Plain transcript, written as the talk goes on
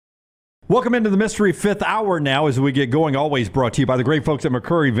Welcome into the Mystery Fifth Hour now as we get going. Always brought to you by the great folks at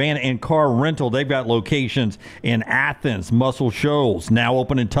McCurry Van and Car Rental. They've got locations in Athens, Muscle Shoals, now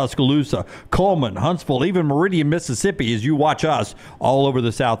open in Tuscaloosa, Coleman, Huntsville, even Meridian, Mississippi, as you watch us all over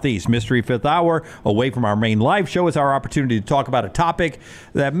the Southeast. Mystery Fifth Hour, away from our main live show, is our opportunity to talk about a topic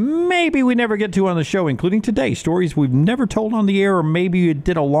that maybe we never get to on the show, including today. Stories we've never told on the air, or maybe you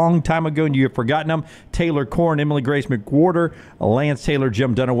did a long time ago and you have forgotten them. Taylor Korn, Emily Grace McWhorter, Lance Taylor,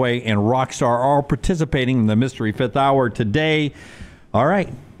 Jim Dunaway, and Rockstar are all participating in the Mystery Fifth Hour today. All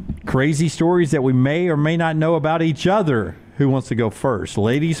right. Crazy stories that we may or may not know about each other. Who wants to go first?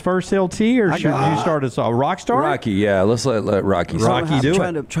 Ladies first, LT, or should you start us off? Rockstar? Rocky, yeah. Let's let Rocky start. Rocky, do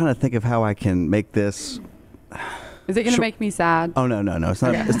it. Trying to think of how I can make this. Is it going to make me sad? Oh, no. It's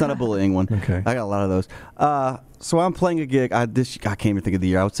not. It's not a bullying one. Okay. I got a lot of those. So I'm playing a gig. I can't even think of the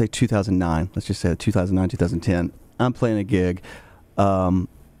year. I would say 2009. Let's just say 2009, 2010. I'm playing a gig,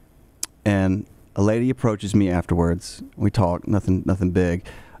 and a lady approaches me afterwards. We talk. Nothing big.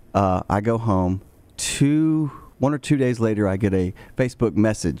 I go home. 1 or 2 days later, I get a Facebook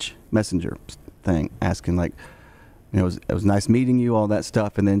messenger thing asking, like, it was nice meeting you, all that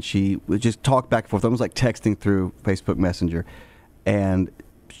stuff. And then she would just talk back and forth. It was like texting through Facebook Messenger. And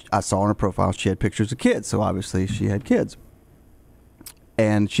I saw on her profile she had pictures of kids, so obviously she had kids.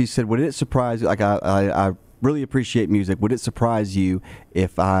 And she said, would it surprise you, like, I really appreciate music, would it surprise you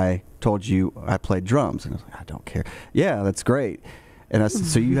if I told you I played drums? And I was like, I don't care. Yeah, that's great. And I said,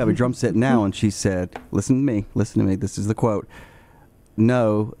 so you have a drum set now? And she said, listen to me, this is the quote,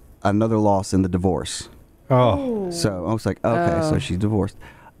 no, another loss in the divorce. Oh. So I was like, okay, so she's divorced.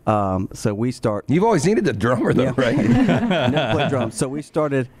 So we start. You've always needed a drummer, though, right? Never played drums. So we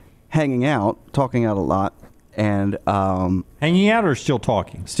started hanging out, talking out a lot, and hanging out or still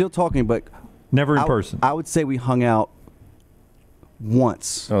talking? Still talking, but never in person. I would say we hung out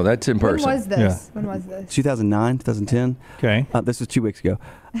once. Oh, that's in person. When was this? Yeah. When was this? 2009, 2010. Okay. This was 2 weeks ago.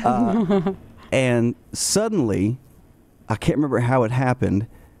 And suddenly, I can't remember how it happened.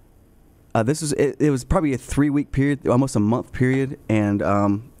 It was probably a 3-week period, almost a month period, and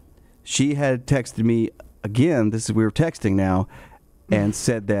she had texted me again. We were texting now, and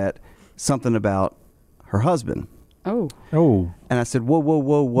said that something about her husband. Oh. And I said, whoa.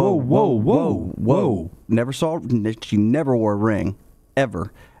 Never saw. She never wore a ring,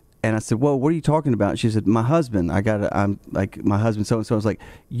 ever. And I said, whoa, what are you talking about? And she said, my husband. I'm like, my husband so and so. I was like,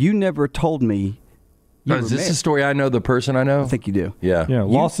 you never told me. Is this a story I know, the person I know? I think you do. Yeah.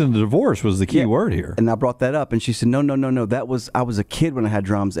 Lost in the divorce was the key word here. And I brought that up, and she said, no. I was a kid when I had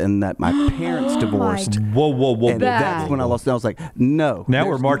drums, and that my parents divorced. Whoa. And that's when I lost it. I was like, no. Now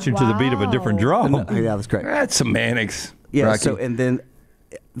we're marching to the beat of a different drum. Yeah, that's correct. That's semantics. Yeah, Rocky. so, and then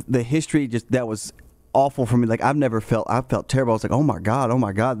the history that was awful for me. Like, I felt terrible. I was like, oh my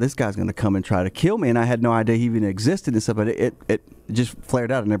God, this guy's going to come and try to kill me. And I had no idea he even existed and stuff, but it just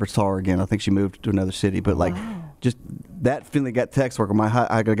flared out. I never saw her again. I think she moved to another city, but like, just that feeling, got text work.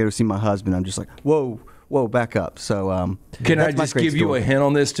 I got to go see my husband. I'm just like, whoa, back up. So, can I just give you a hint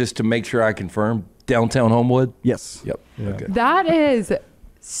on this just to make sure I confirm? Downtown Homewood? Yes. Yep. Yeah. Okay. That is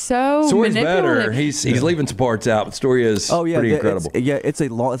so Story's manipulative. better. He's leaving some parts out, but story is pretty incredible. It's a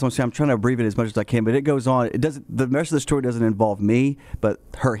long. That's what I'm saying. I'm trying to abbreviate as much as I can, but it goes on. It doesn't. The rest of the story doesn't involve me, but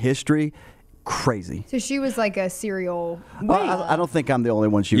her history, crazy. So she was like a serial. I don't think I'm the only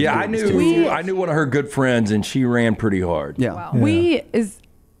one. I knew one of her good friends, and she ran pretty hard. Yeah. Wow. We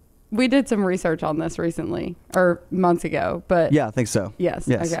did some research on this recently, or months ago, but Yeah, I think so. yes.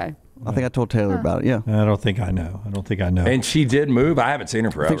 Okay. I think I told Taylor about it. Yeah. I don't think I know. And she did move. I haven't seen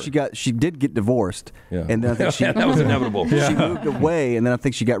her I forever. think she did get divorced. Yeah. And then I think that was inevitable. she moved away, and then I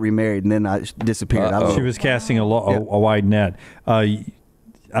think she got remarried, and then I disappeared. She was casting a wide net. I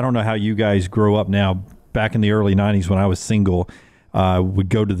don't know how you guys grow up now. Back in the early 90s when I was single, would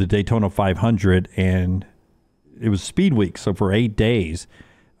go to the Daytona 500, and it was Speed Week. So for 8 days,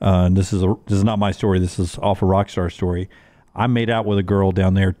 and this is not my story. This is off a Rockstar story. I made out with a girl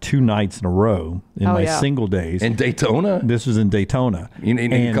down there 2 nights in a row in my single days. In Daytona? This was in Daytona. You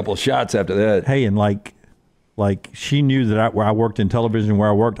need a couple of shots after that. Hey, and like she knew that where I worked in television, where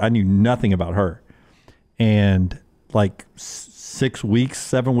I worked, I knew nothing about her. And like 7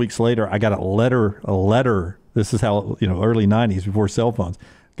 weeks later, I got a letter. This is how, early 90s, before cell phones.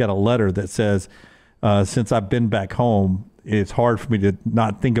 Got a letter that says, since I've been back home, it's hard for me to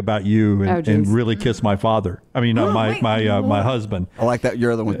not think about you and really kiss my father. I mean, my husband. I like that.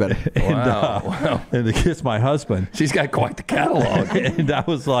 Your other one's better. Wow. And to kiss my husband. She's got quite the catalog. And I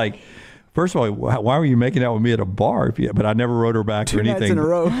was like, first of all, why were you making out with me at a bar? But I never wrote her back or anything. 2 nights in a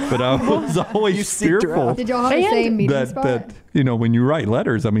row. But I was always fearful Did y'all have the same meeting spot? that when you write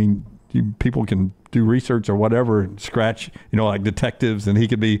letters, I mean, people can do research or whatever, and scratch, like detectives, and he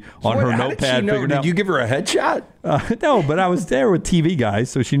could be on her notepad figuring out. Did you give her a headshot? No, but I was there with TV guys,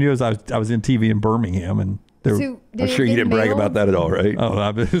 so she knew I was in TV in Birmingham, and I'm sure you didn't brag about that at all, right? Oh,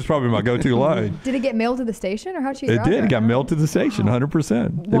 it was probably my go-to line. Did it get mailed to the station, or how'd she? It did. It got mailed to the station,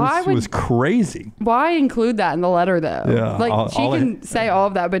 100%. It was crazy. Why include that in the letter, though? Yeah, she can say all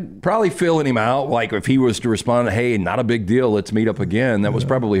of that, but probably filling him out. Like if he was to respond, "Hey, not a big deal. Let's meet up again." That was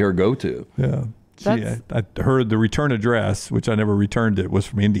probably her go-to. Yeah. I heard the return address, which I never returned it, was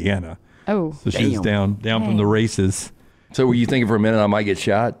from Indiana. Oh, so she was down from the races. So were you thinking for a minute I might get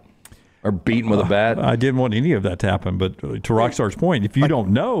shot? Or beaten with a bat? I didn't want any of that to happen, but to Rockstar's point, if you don't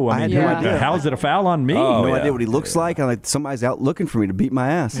know, I had no idea. How's it a foul on me? No idea what he looks like. I'm like, somebody's out looking for me to beat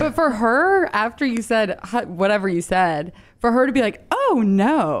my ass. But for her, after you said whatever you said, for her to be like, "Oh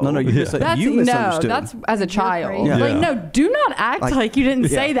no, no, you misunderstood." That's as a child. Yeah. Like, no, do not act like you didn't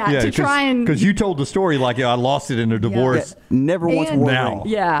say that to try and because you told the story like I lost it in a divorce. Never once worrying.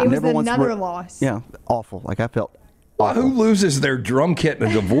 Yeah, it was Never another loss. Yeah, awful. Like I felt. Well, who loses their drum kit in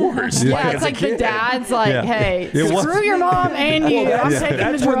a divorce? Yeah, it's like the dad's like, "Hey, screw your mom and you. I'm taking the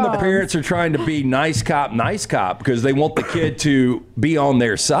That's when the drums." parents are trying to be nice cop because they want the kid to be on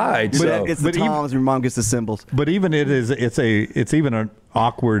their side. But it's the toms. Your mom gets the cymbals. But even it's even an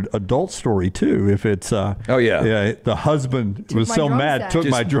awkward adult story too. If it's the husband was so mad, took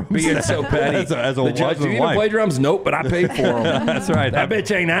my drums, being so petty as a judge, do you even play drums? Nope, but I paid for them. That's right. That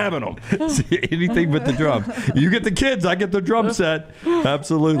bitch ain't having them. Anything but the drums. You get the kids, I get the drum set.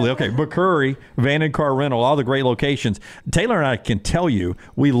 Absolutely. Okay, McCurry, van and car rental, all the great locations. Taylor and I can tell you,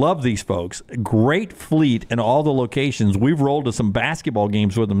 we love these folks. Great fleet in all the locations. We've rolled to some basketball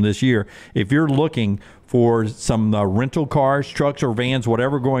games with them this year. If you're looking for some rental cars, trucks, or vans,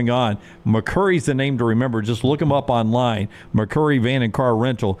 whatever going on, McCurry's the name to remember. Just look them up online. McCurry Van and Car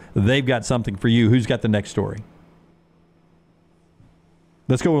Rental. They've got something for you. Who's got the next story?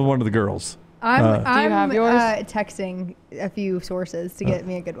 Let's go with one of the girls. I'm Do you have yours? Texting a few sources to get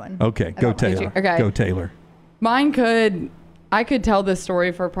me a good one. Okay, go Taylor. Okay. Go Taylor. I could tell this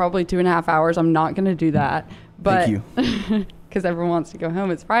story for probably 2.5 hours. I'm not going to do that. But, Thank you. Because everyone wants to go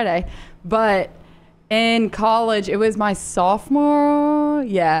home. It's Friday. But in college, it was my sophomore.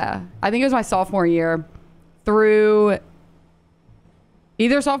 Yeah, I think it was my sophomore year through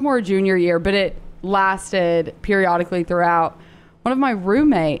either sophomore or junior year, but it lasted periodically throughout. One of my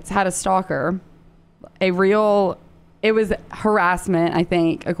roommates had a stalker, it was harassment, I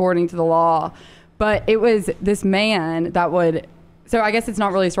think, according to the law. But it was this man that so I guess it's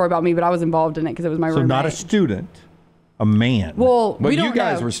not really a story about me, but I was involved in it because it was my roommate. So not a student, a man. Well, but we don't you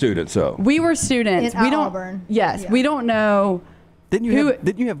guys know. were students, so. We were students. In Auburn. Yes, Yeah. we don't know. Didn't you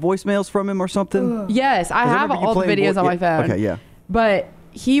have voicemails from him or something? Yes, I have remember you all the playing videos on my phone. Okay, yeah. But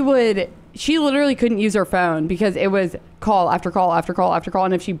she literally couldn't use her phone because it was call after call after call after call.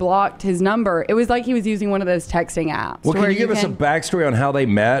 And if she blocked his number, it was like he was using one of those texting apps. Well, can you give us a backstory on how they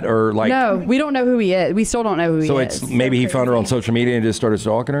met or like? No, we don't know who he is. We still don't know who he is. So it's maybe he found her on social media and just started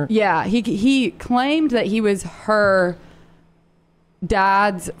stalking her? Yeah, he claimed that he was her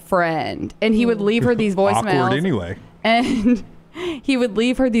dad's friend. And he would leave her these voicemails. Awkward anyway. And he would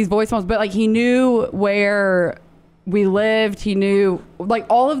leave her these voicemails, but like he knew where we lived. He knew like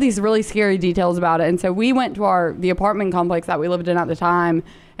all of these really scary details about it. And so we went to the apartment complex that we lived in at the time,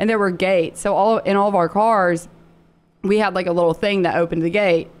 and there were gates. So in all of our cars, we had like a little thing that opened the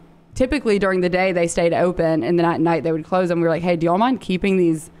gate. Typically during the day they stayed open, and then at night they would close them. We were like, hey, do y'all mind keeping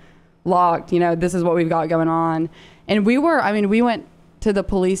these locked? You know, this is what we've got going on. And we went to the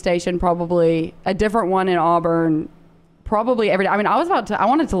police station, probably a different one in Auburn, probably every day. I mean, I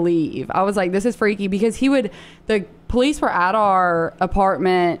wanted to leave. I was like, this is freaky, because the police were at our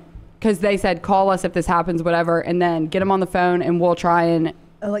apartment because they said, call us if this happens, whatever, and then get him on the phone and we'll try and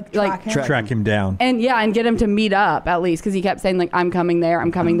track him down. And and get him to meet up at least, because he kept saying like, I'm coming there.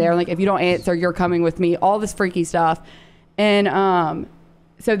 Like, if you don't answer, you're coming with me, all this freaky stuff. And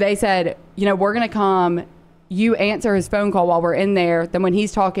so they said, we're going to come. You answer his phone call while we're in there. Then when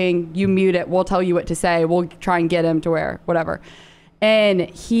he's talking, you mute it. We'll tell you what to say. We'll try and get him to whatever. And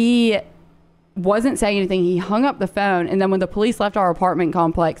he wasn't saying anything. He hung up the phone. And then when the police left our apartment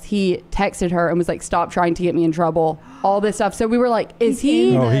complex, he texted her and was like, stop trying to get me in trouble. All this stuff. So we were like, is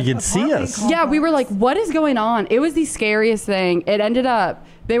he? Oh, he can see us. Yeah, we were like, what is going on? It was the scariest thing. It ended up,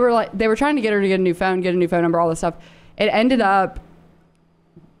 they were trying to get her to get a new phone number, all this stuff. It ended up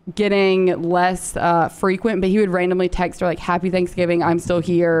getting less frequent, but he would randomly text her like, happy Thanksgiving, I'm still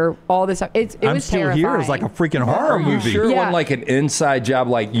here, all this stuff. It was still terrifying. here is like a freaking horror movie. Sure, Yeah. one like an inside job,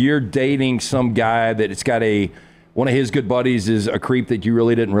 like you're dating some guy that it's got a one of his good buddies is a creep that you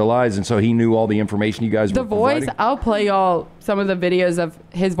really didn't realize, and so he knew all the information you guys The were voice, providing? I'll play y'all some of the videos of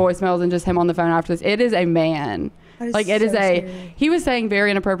his voicemails and just him on the phone after this. It is a man. That is Like it is so a, scary. he was saying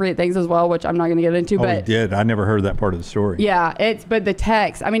very inappropriate things as well, which I'm not going to get into, Oh, he but did. I never heard that part of the story. yeah, but the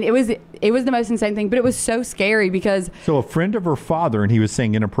text, I mean, it was the most insane thing, but it was so scary because, So a friend of her father, and he was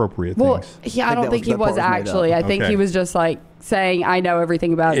saying inappropriate well, things. yeah, I don't think he that was part was made actually. up. I think Okay. he was just like saying, I know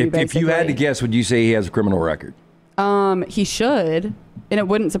everything about you, If you had to basically. guess, would you say he has a criminal record? He should, and it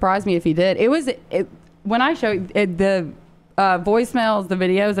wouldn't surprise me if he did. When I show the voicemails, the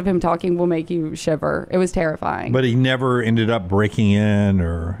videos of him talking will make you shiver. It was terrifying. But he never ended up breaking in,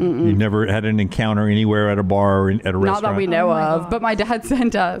 or he never had an encounter anywhere at a bar or at a restaurant. Not that we know Oh my of, gosh. but my dad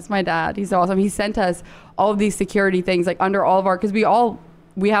sent us. My dad, he's awesome. He sent us all of these security things, like under all of our, because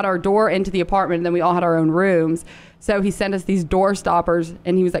we had our door into the apartment, and then we all had our own rooms. So he sent us these door stoppers,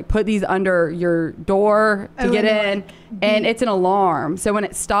 and he was like, put these under your door to Oh, get and in, and it's an alarm. So when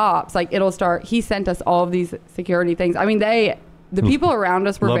it stops, like it'll start. He sent us all of these security things. I mean, the people around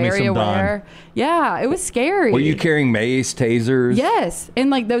us were Love me very some Don. aware. Yeah, it was scary. Were you carrying mace, tasers, Yes, and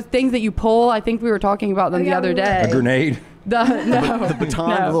like those things that you pull. I think we were talking about them Oh, the yeah, other we were. day. a grenade? No, The baton,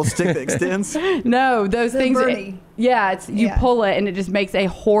 the no. little stick that extends. No, those The things. birdie. Yeah, it's you Yeah. pull it and it just makes a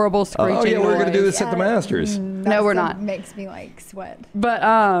horrible screeching Oh, yeah, we're going to do noise. this at the Masters. No, we're not. Makes me like sweat.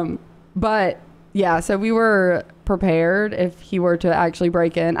 But yeah, so we were prepared if he were to actually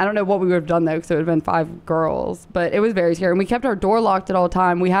break in. I don't know what we would have done though, because it would have been 5 girls. But it was very scary, and we kept our door locked at all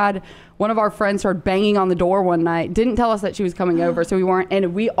time. We had one of our friends started banging on the door one night, didn't tell us that she was coming over, so we weren't.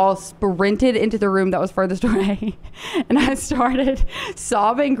 And we all sprinted into the room that was furthest away, and I started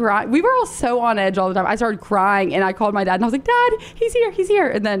sobbing, crying. We were all so on edge all the time. I started crying, and I called my dad, and I was like, "Dad, he's here, he's here."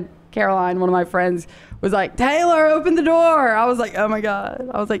 And then Caroline, one of my friends, was like, "Taylor, open the door." I was like, "Oh my God."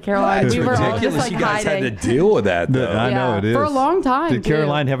 I was like, "Caroline, It's we were all ridiculous. just like You guys hiding." had to deal with that, though. I know Yeah, it is. for a long time, Did too.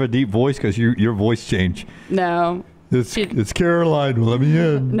 Caroline have a deep voice? Because your voice changed. No. It's Caroline. Well, let me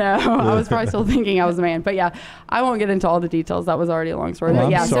in. No, I was probably still thinking I was a man. But yeah, I won't get into all the details. That was already a long story. Well, But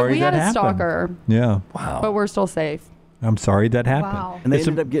I'm yeah, so sorry we had that a happened. stalker, Yeah. but we're still safe. I'm sorry that happened. Wow. And they It's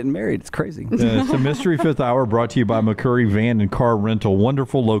ended up getting married. It's crazy. It's a Mystery Fifth Hour brought to you by McCurry Van and Car Rental.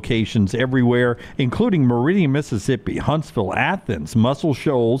 Wonderful locations everywhere, including Meridian, Mississippi, Huntsville, Athens, Muscle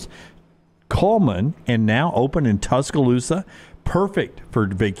Shoals, Coleman, and now open in Tuscaloosa. Perfect for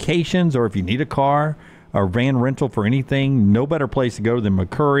vacations or if you need a car or van rental for anything. No better place to go than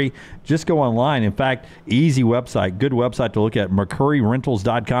McCurry. Just go online. In fact, easy website, good website to look at,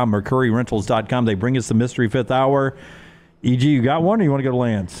 McCurryRentals.com, McCurryRentals.com. They bring us the Mystery Fifth Hour. EG, you got one or you want to go to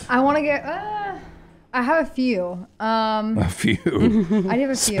Lance? I want to go. I have a few. A few. I do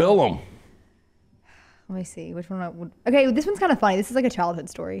have a few. Spill them. Let me see which one I would. Okay, this one's kind of funny. This is like a childhood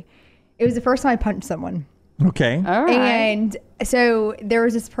story. It was the first time I punched someone. Okay. All right. And so there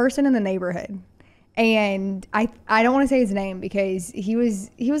was this person in the neighborhood, and I don't want to say his name because he was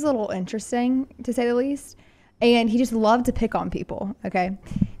a little interesting to say the least, and he just loved to pick on people. Okay,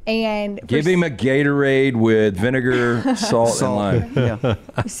 and Give him a Gatorade with vinegar, salt, and lime. Yeah.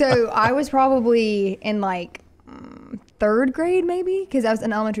 so I was probably in like 3rd grade maybe, because I was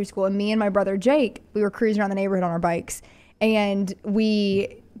in elementary school, and me and my brother Jake, we were cruising around the neighborhood on our bikes, and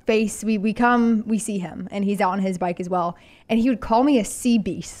we see him, and he's out on his bike as well, and he would call me a sea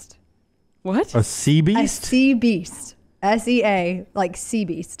beast. What? A sea A beast? sea beast. SEA, like sea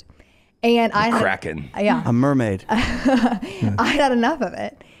beast. And I Kraken. Yeah. A mermaid. I had enough of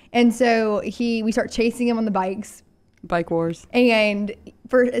it. And so we start chasing him on the bikes, Bike wars. and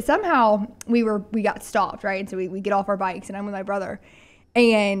somehow we got stopped, right? So we get off our bikes, and I'm with my brother,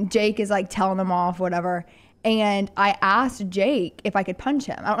 and Jake is like telling them off, whatever. And I asked Jake if I could punch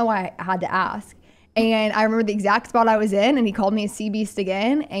him. I don't know why I had to ask. And I remember the exact spot I was in, and he called me a sea beast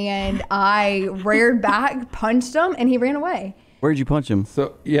again, and I reared back, punched him, and he ran away. Where'd you punch him?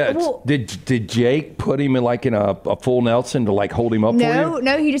 So yeah, Well- did Jake put him in like in a full Nelson to like hold him up for you?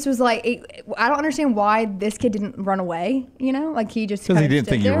 No, he just was like, I don't understand why this kid didn't run away, like he just Because he kinda didn't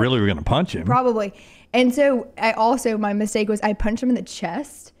stood think you there. really were going to punch him. Probably. And so my mistake was I punched him in the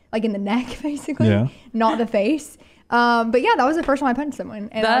chest, like in the neck, basically, Yeah. not the face. But yeah, that was the first time I punched someone,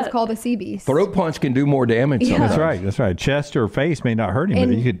 and I was That- called a sea beast. Throat punch can do more damage. Yeah. Sometimes. That's right. Chest or face may not hurt him, but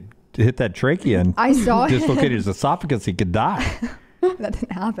And- you could hit that trachea and I saw dislocate his esophagus. He could die. That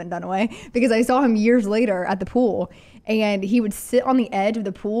didn't happen, by the way, because I saw him years later at the pool, and he would sit on the edge of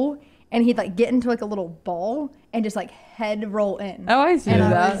the pool, and he'd like get into like a little ball and just like head roll in. Oh, I see and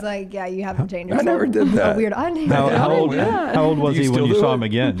that. I was like, yeah, you haven't changed. I You're never so did that. Weird. I didn't How, know how that. old, how old was You he when still you do saw it? him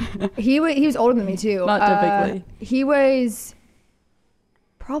again? He was older than me too. Not typically. He was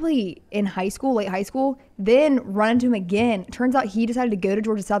probably in high school, late high school, then run into him again. Turns out he decided to go to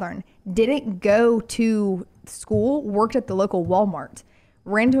Georgia Southern, didn't go to school, worked at the local Walmart,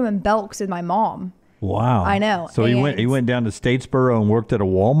 ran into him in Belks with my mom. Wow. I know. So he went down to Statesboro and worked at a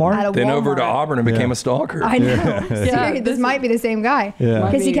Walmart? At a Then over to Walmart. Auburn and became a stalker. I know. Yeah, This might be the same guy. Yeah.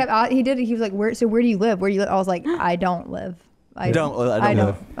 Because he Might kept, he was like, where do you live? Where do you live? I was like, I don't live. I don't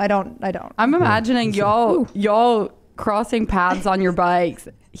live. I don't. I'm imagining y'all crossing paths on your bikes.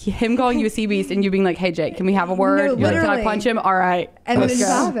 Him calling you a sea beast and you being like, "Hey Jake, can we have a word? No, You're like, can I literally. punch him? All right." And then Let's it go.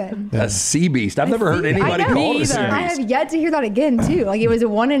 happened. A sea beast. I've never heard anybody I know. call it a Me sea either. I beast. have yet to hear that again too. Like it was a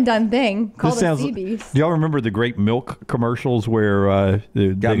one and done thing called a sea beast. Do y'all remember the great milk commercials where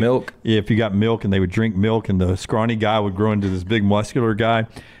Got milk? Yeah, if you got milk and they would drink milk and the scrawny guy would grow into this big muscular guy.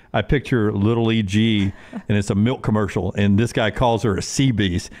 I picture little E.G. and it's a milk commercial and this guy calls her a sea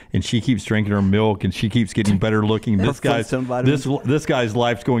beast and she keeps drinking her milk and she keeps getting better looking. This guy's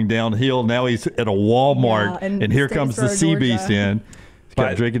life's going downhill. Now he's at a Walmart Yeah, and here comes the Statesboro, sea beast Georgia. in. He's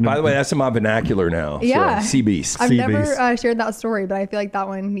got drinking By the way, that's in my vernacular now. Yeah. So, sea beast. I've Sea never beast. shared that story, but I feel like that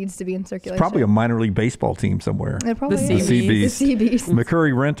one needs to be in circulation. probably a minor league baseball team somewhere. It probably The is. sea beast. The sea beast.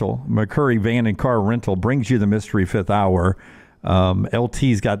 McCurry Rental, McCurry Van and Car Rental brings you the Mystery Fifth Hour.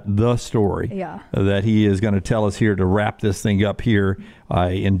 LT's got the story that he is going to tell us here to wrap this thing up here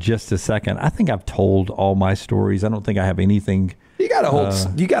in just a second. I think I've told all my stories. I don't think I have anything. You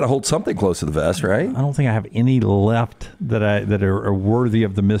gotta hold something close to the vest, right? I don't think I have any left that are worthy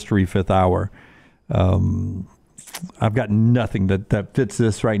of the Mystery Fifth Hour. I've got nothing that fits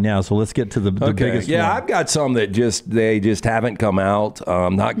this right now. So let's get to the biggest one. I've got some that they just haven't come out.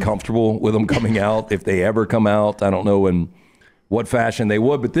 I'm not comfortable with them coming out. If they ever come out, I don't know in what fashion they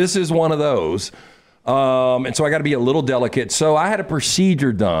would, but this is one of those. And so I got to be a little delicate. So I had a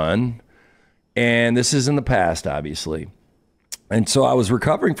procedure done, and this is in the past, obviously. And so I was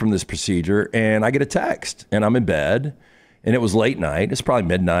recovering from this procedure, and I get a text, and I'm in bed, and it was late night. It's probably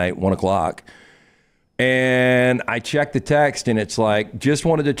midnight, 1 o'clock. And I checked the text, and it's like, just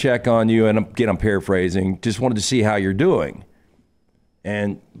wanted to check on you. And again, I'm paraphrasing, just wanted to see how you're doing.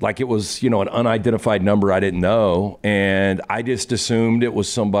 And like it was, an unidentified number I didn't know. And I just assumed it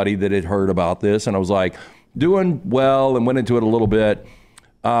was somebody that had heard about this. And I was like, doing well, and went into it a little bit.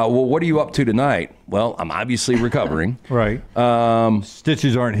 Well, what are you up to tonight? Well, I'm obviously recovering. Right.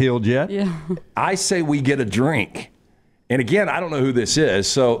 Stitches aren't healed yet. Yeah. I say we get a drink. And again, I don't know who this is.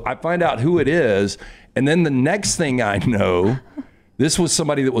 So I find out who it is. And then the next thing I know, this was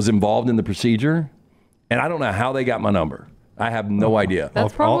somebody that was involved in the procedure. And I don't know how they got my number. I have no idea.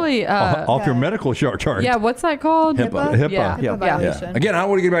 That's probably off your medical chart. yeah. What's that called? HIPAA. HIPAA. Yeah. HIPAA violation. Again, I don't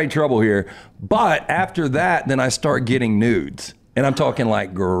want to get anybody in trouble here. But after that, then I start getting nudes. And I'm talking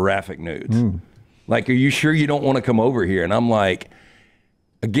like graphic nudes. Like, are you sure you don't want to come over here? And I'm like,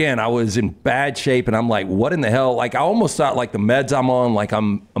 again, I was in bad shape. And I'm like, what in the hell? Like, I almost thought like the meds I'm on, like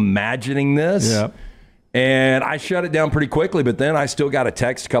I'm imagining this. Yeah. And I shut it down pretty quickly. But then I still got a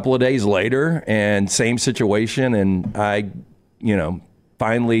text a couple of days later and same situation. And I,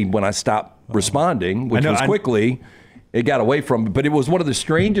 finally, when I stopped responding, which was quickly, it got away from me. But it was one of the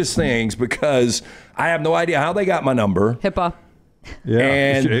strangest things because I have no idea how they got my number. HIPAA. Yeah,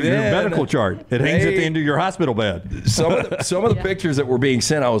 And your then medical chart. It hangs at the end of your hospital bed. Some of the pictures that were being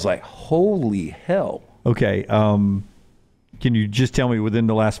sent, I was like, holy hell. Okay. Can you just tell me within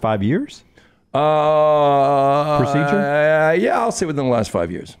the last 5 years? Procedure? Yeah, I'll say within the last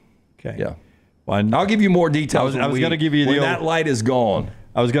 5 years. Okay. Yeah. Well, I'll give you more details. I was going to give you the when old, that light is gone.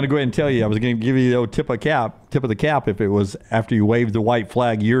 I was going to go ahead and tell you. I was going to give you the old tip of the cap if it was after you waved the white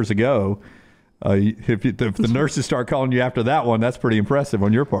flag years ago. If the nurses start calling you after that one, that's pretty impressive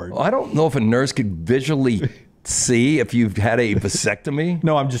on your part. I don't know if a nurse could visually see if you've had a vasectomy.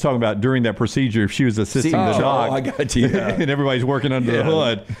 No, I'm just talking about during that procedure. If she was assisting the doc, I got you. Yeah. and everybody's working under the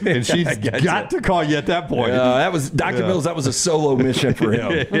hood, and she's got to call you at that point. That was Dr. Mills. That was a solo mission for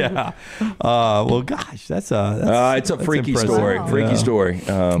him. Yeah. Well, gosh, it's a freaky impressive. story. Freaky story.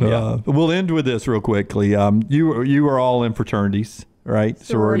 We'll end with this real quickly. You were all in fraternities, right?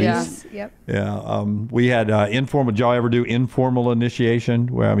 Sororities. Yep. Yeah. We had informal. Did y'all ever do informal initiation?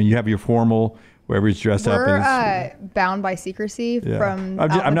 Where you have your formal. Where everybody's dressed up. We're bound by secrecy from.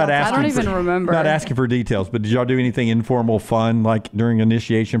 I'm not asking. I don't even remember. Not asking for details, but did y'all do anything informal, fun, like during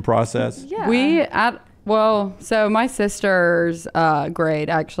initiation process? Yeah. So my sister's grade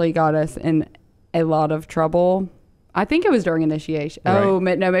actually got us in a lot of trouble. I think it was during initiation. Right. Oh,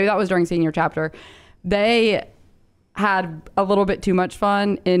 no, maybe that was during senior chapter. They had a little bit too much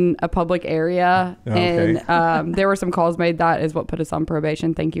fun in a public area. Okay. And there were some calls made. That is what put us on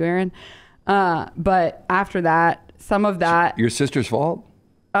probation. Thank you, Aaron. But after that, some of that. Your sister's fault?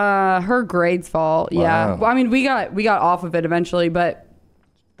 Her grade's fault. Yeah. Wow. Well, I mean, we got off of it eventually, but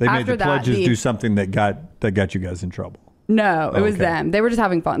They made after the that, pledges do something that got you guys in trouble. No, it was Okay. them. They were just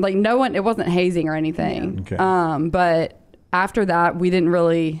having fun. Like no one. It wasn't hazing or anything. Yeah. Okay. But after that, we didn't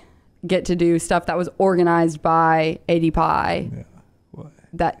really get to do stuff that was organized by AD Pie. Yeah.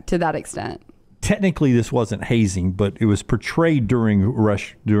 That to that extent. Technically, this wasn't hazing, but it was portrayed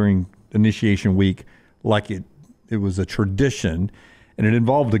during initiation week like it was a tradition, and it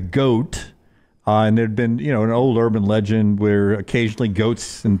involved a goat. And there'd been, an old urban legend where occasionally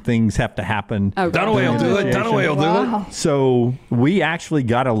goats and things have to happen. Oh, God. Dunaway will do it. Dunaway will do Wow. So we actually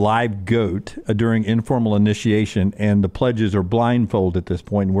got a live goat during informal initiation, and the pledges are blindfold at this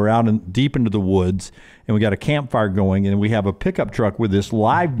point. We're out deep into the woods, and we got a campfire going, and we have a pickup truck with this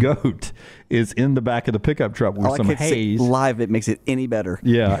live goat is in the back of the pickup truck with All some I can say, haze. live, it makes it any better.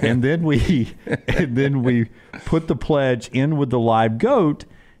 Yeah, and then we put the pledge in with the live goat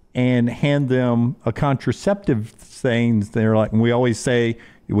and hand them a contraceptive thing. They're like, and we always say,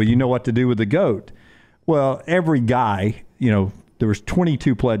 well, you know what to do with the goat. Well, every guy, there was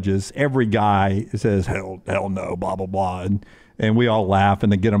 22 pledges. Every guy says, hell no, blah, blah, blah. And we all laugh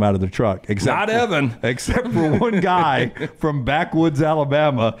and then get them out of the truck. Not Evan. Except for one guy from backwoods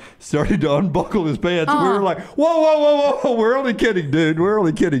Alabama started to unbuckle his pants. And we were like, whoa, we're only kidding, dude. We're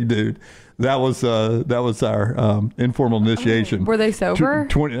only kidding, dude. That was our informal initiation. Were they sober?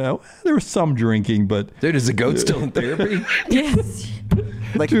 20, there was some drinking, but Dude, is the goat still in therapy? Yes.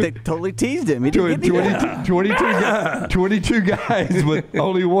 Like they totally teased him. He didn't get any 22 guys, but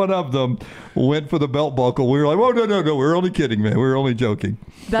only one of them went for the belt buckle. We were like, oh, no, we're only kidding, man. We're only joking.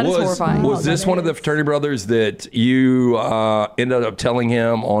 That is horrifying. Was this one of the fraternity brothers that you ended up telling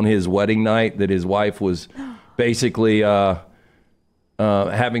him on his wedding night that his wife was basically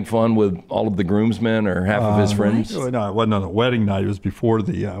having fun with all of the groomsmen or half of his friends? No, it wasn't on the wedding night. It was before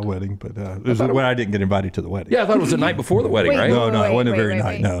the wedding, but it was when I didn't get invited to the wedding. Yeah, I thought it was the night before the wedding, Wait, right? No, it wasn't Wait, a very wait,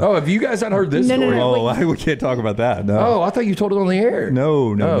 night. wait. No. Oh, have you guys not heard this No, no, story? no. Oh, we can't talk about that. No. Oh, I thought you told it on the air.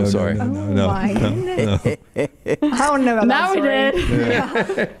 No, Oh, sorry. no. My goodness. I don't know about Now we that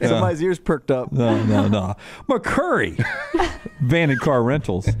story. did. Somebody's ears perked up. No. McCurry, Van and Car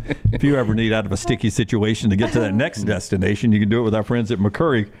Rentals. If you ever need out of a sticky situation to get to that next destination, you can do it with our friends at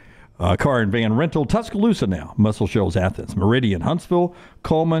McCurry Car and Van Rental. Tuscaloosa now, Muscle Shoals, Athens, Meridian, Huntsville,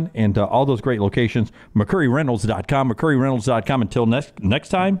 Coleman, and all those great locations. McCurryRentals.com, McCurryRentals.com. Until next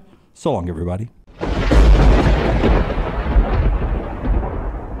time, so long, everybody.